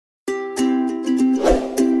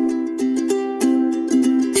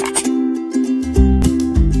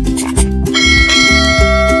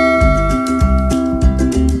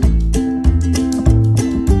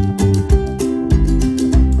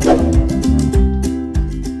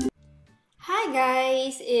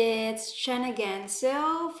it's Jenn again.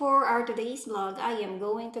 So for our today's vlog, I am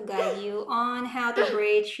going to guide you on how to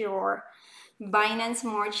bridge your Binance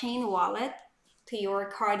Smart Chain wallet to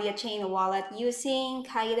your Kardiachain wallet using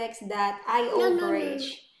Kaidex.io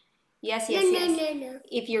bridge. Yes.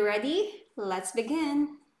 If you're ready, let's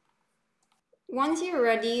begin. Once you're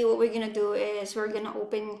ready, what we're gonna do is we're gonna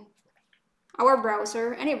open our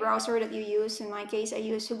browser, any browser that you use. In my case, I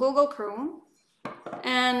use Google Chrome.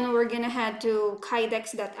 And we're gonna head to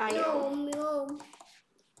Kaidex.io.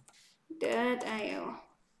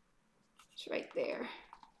 It's right there.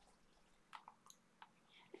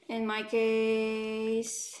 In my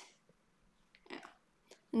case,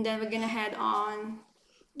 and then we're gonna head on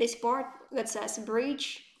this part that says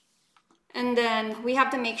bridge, and then we have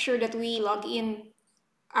to make sure that we log in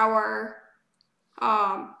our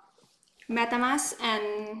MetaMask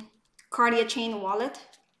and Kardiachain Wallet.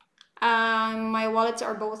 My wallets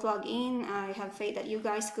are both logged in. I have faith that you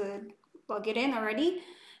guys could log it in already.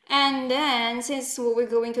 And then since what we're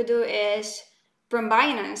going to do is from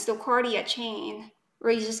Binance to Kardiachain,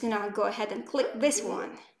 we're just gonna go ahead and click this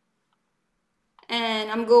one. And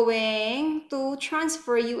I'm going to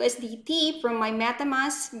transfer USDT from my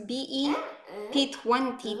MetaMask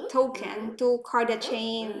BEP20 token to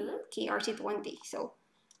Kardiachain KRC20. So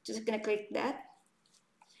just gonna click that.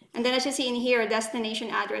 And then as you see in here, destination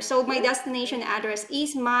address. So my destination address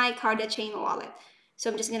is my Kardiachain wallet. So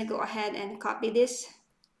I'm just gonna go ahead and copy this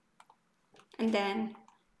and then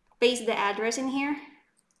paste the address in here.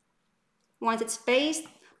 Once it's pasted,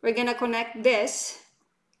 we're gonna connect this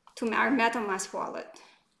to our MetaMask wallet.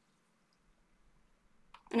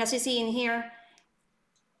 And as you see in here,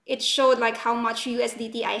 it showed like how much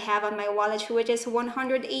USDT I have on my wallet, which is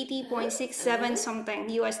 180.67 something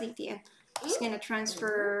USDT. Just gonna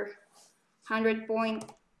transfer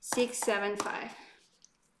 100.675.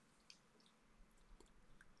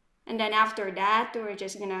 And then after that, we're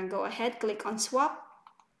just gonna go ahead, click on swap.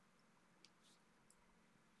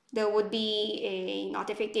 There would be a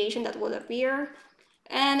notification that will appear.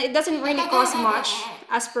 And it doesn't really cost much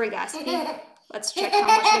as per gas fee. Let's check how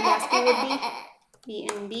much the gas fee would be.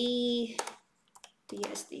 BNB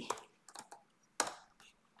BSD.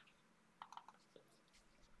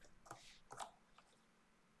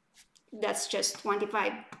 That's just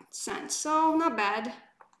 25 cents, so not bad.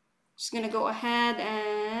 Just gonna go ahead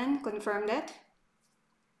and confirm that.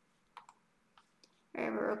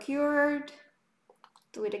 Error occurred.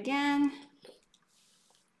 Do it again.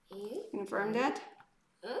 Confirm that.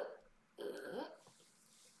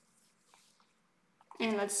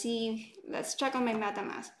 And let's see, let's check on my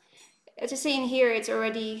MetaMask. As you see in here, it's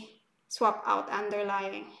already swapped out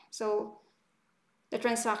underlying. So the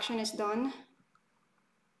transaction is done.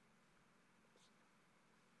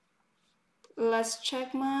 Let's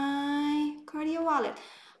check my Kardia wallet.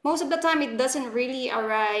 Most of the time it doesn't really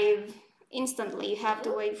arrive instantly. You have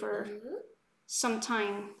to wait for some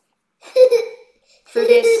time for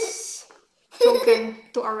this token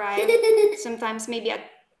to arrive. Sometimes maybe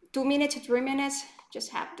at 2 minutes or 3 minutes.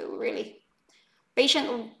 Just have to really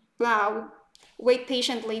wait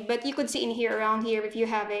patiently. But you could see in here, around here, if you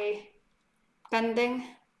have a pending.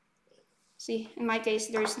 See, in my case,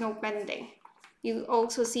 there's no pending. You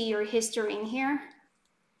also see your history in here.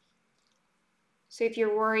 So if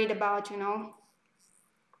you're worried about,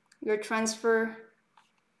 your transfer,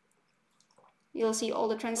 you'll see all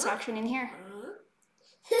the transaction in here.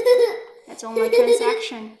 That's all my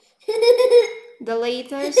transaction. The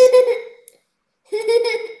latest,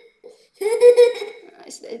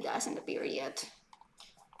 it doesn't appear yet.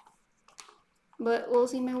 But we'll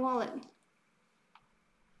see my wallet.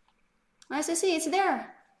 As I see, it's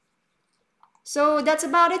there. So that's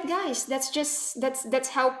about it, guys. That's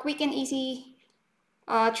how quick and easy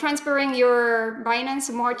transferring your Binance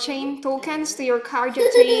Smart Chain tokens to your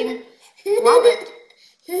Kardiachain wallet.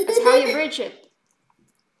 That's how you bridge it.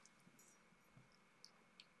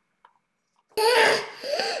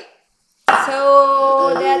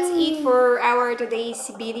 So that's it for our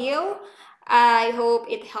today's video. I hope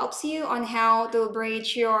it helps you on how to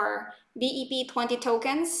bridge your BEP20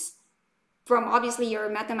 tokens from obviously your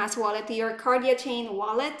MetaMask wallet to your Kardiachain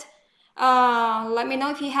wallet. Let me know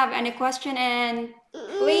if you have any question, and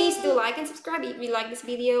please do like and subscribe if you like this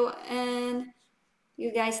video. And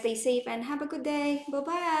you guys stay safe and have a good day.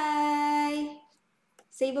 Bye-bye.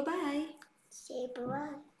 Say bye-bye. Say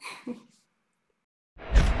bye-bye.